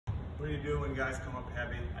What do you do when guys come up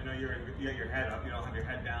heavy? I know you got your head up. You don't have your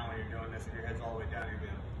head down when you're doing this, and your head's all the way down.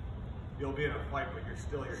 You'll be in a fight, but your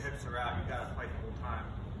hips are out. You gotta fight the whole time.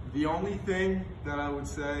 The only thing that I would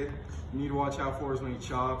say you need to watch out for is when he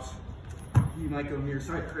chops. He might go near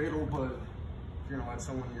side cradle, but if you're gonna let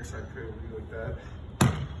someone near side cradle do like that,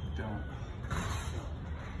 don't.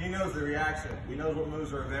 He knows the reaction. He knows what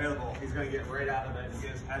moves are available. He's gonna get right out of it and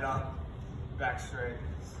get his head up, back straight.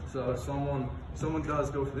 So if someone does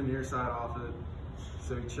go for the near side off it,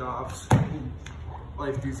 so he chops, all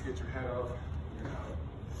you have to do is get your head up, you're out.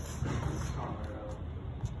 Calm right out.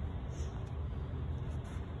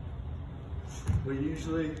 But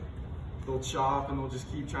usually they'll chop and they'll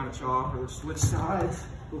just keep trying to chop, or they'll switch sides.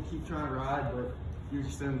 They'll keep trying to ride, but you're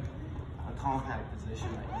just in a compact position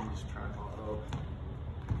that you just try to pop up.